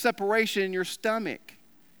 There's no separation in your stomach.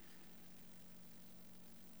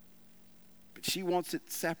 But she wants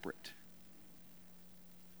it separate.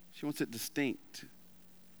 She wants it distinct.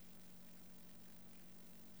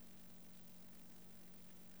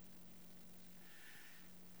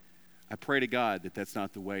 I pray to God that that's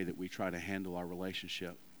not the way that we try to handle our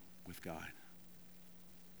relationship with God.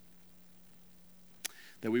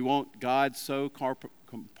 That we want God so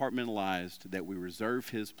compartmentalized that we reserve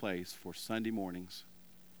his place for Sunday mornings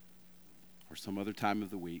or some other time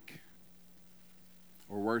of the week.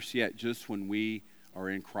 Or worse yet, just when we are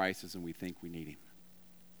in crisis and we think we need him.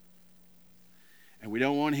 And we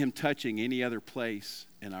don't want him touching any other place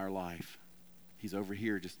in our life. He's over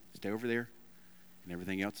here. Just stay over there. And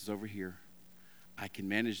everything else is over here. I can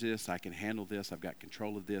manage this. I can handle this. I've got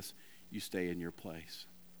control of this. You stay in your place.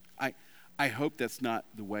 I hope that's not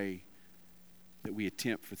the way that we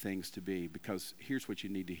attempt for things to be, because here's what you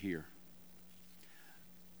need to hear.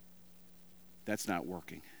 That's not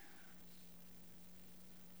working.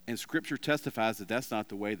 And Scripture testifies that that's not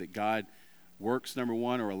the way that God works, number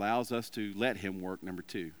one, or allows us to let him work, number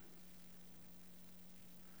two.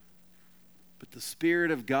 But the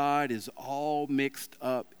Spirit of God is all mixed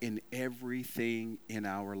up in everything in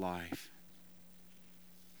our life.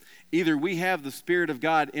 Either we have the Spirit of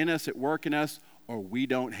God in us, at work in us, or we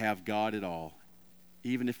don't have God at all,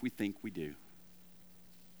 even if we think we do.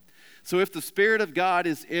 So if the Spirit of God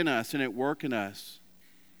is in us and at work in us,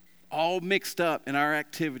 all mixed up in our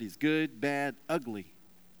activities, good, bad, ugly,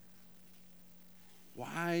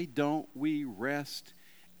 why don't we rest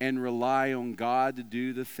and rely on God to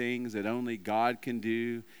do the things that only God can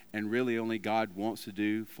do and really only God wants to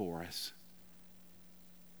do for us?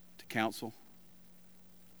 To counsel,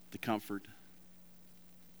 to comfort,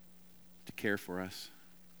 to care for us,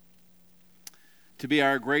 to be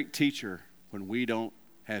our great teacher when we don't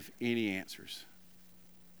have any answers,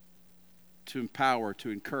 to empower, to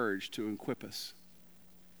encourage, to equip us,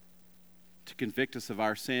 to convict us of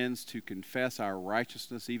our sins, to confess our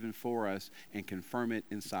righteousness even for us and confirm it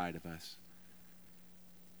inside of us,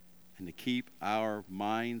 and to keep our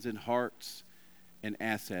minds and hearts and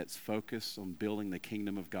assets focused on building the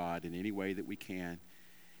kingdom of God in any way that we can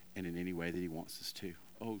and in any way that he wants us to.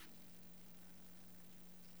 Oh,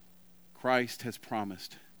 Christ has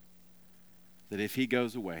promised that if he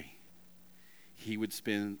goes away, he would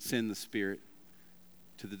send the Spirit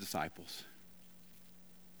to the disciples.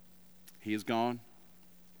 He is gone.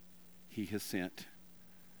 He has sent.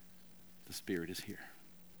 The Spirit is here.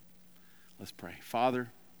 Let's pray.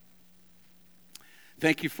 Father,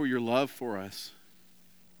 thank you for your love for us,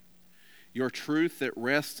 your truth that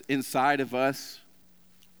rests inside of us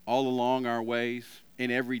all along our ways,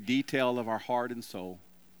 in every detail of our heart and soul.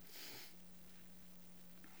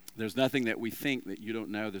 There's nothing that we think that you don't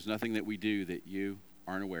know. There's nothing that we do that you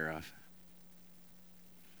aren't aware of.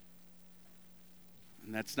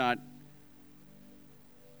 And that's not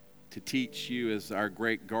to teach you as our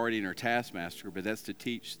great guardian or taskmaster, but that's to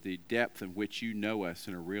teach the depth in which you know us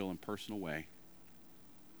in a real and personal way.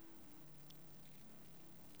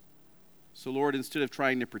 So, Lord, instead of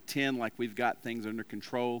trying to pretend like we've got things under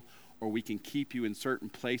control or we can keep you in certain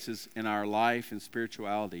places in our life and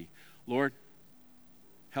spirituality, Lord,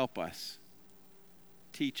 help us,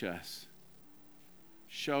 teach us,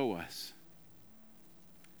 show us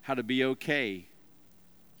how to be okay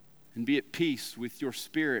and be at peace with your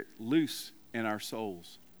Spirit loose in our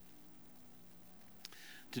souls,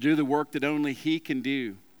 to do the work that only he can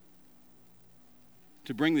do,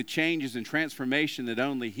 to bring the changes and transformation that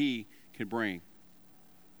only he can bring,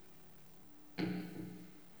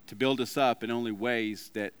 to build us up in only ways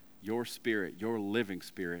that your Spirit, your living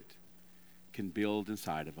Spirit, can build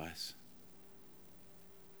inside of us,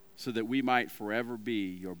 so that we might forever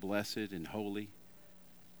be your blessed and holy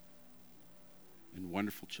and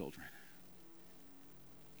wonderful children.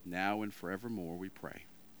 Now and forevermore we pray.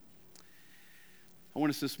 I want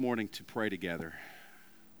us this morning to pray together.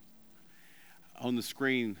 On the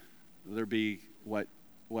screen there'll be what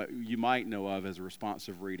you might know of as a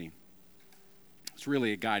responsive reading. It's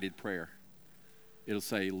really a guided prayer. It'll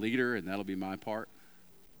say leader, and that'll be my part.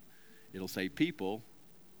 It'll say people,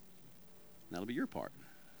 and that'll be your part.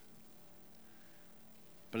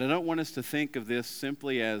 But I don't want us to think of this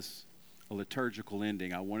simply as a liturgical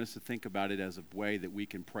ending. I want us to think about it as a way that we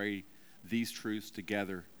can pray these truths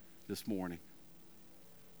together this morning,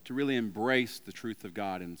 to really embrace the truth of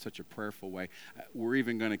God in such a prayerful way. We're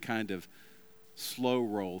even going to kind of slow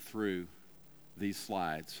roll through these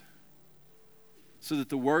slides so that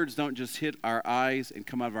the words don't just hit our eyes and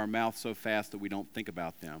come out of our mouth so fast that we don't think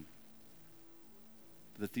about them,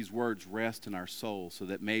 that these words rest in our soul, so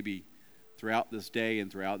that maybe throughout this day and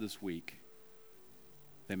throughout this week,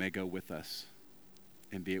 they may go with us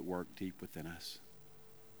and be at work deep within us.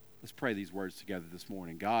 Let's pray these words together this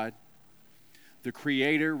morning. God, the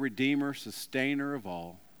Creator, Redeemer, Sustainer of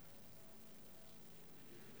all,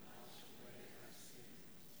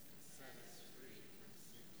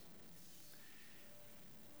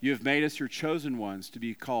 you have made us your chosen ones to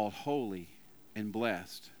be called holy and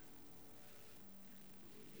blessed.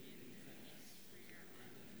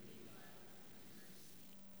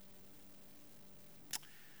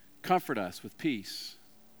 Comfort us with peace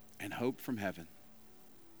and hope from heaven.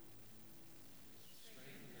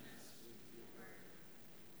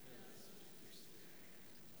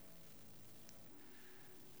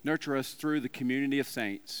 Nurture us through the community of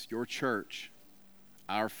saints, your church,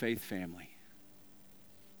 our faith family.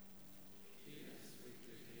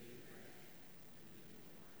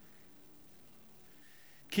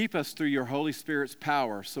 Keep us through your Holy Spirit's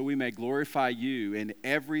power so we may glorify you in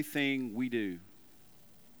everything we do.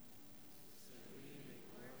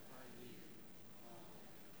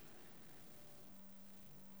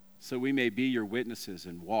 So we may be your witnesses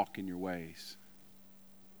and walk in your ways.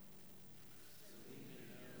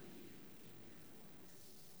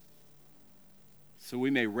 So we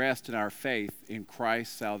may rest in our faith in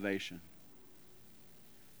Christ's salvation.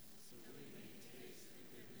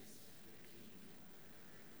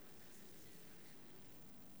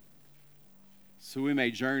 So we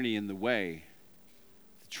may journey in the way,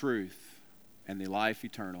 the truth, and the life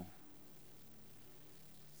eternal.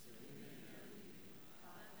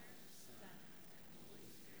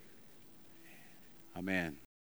 Amen.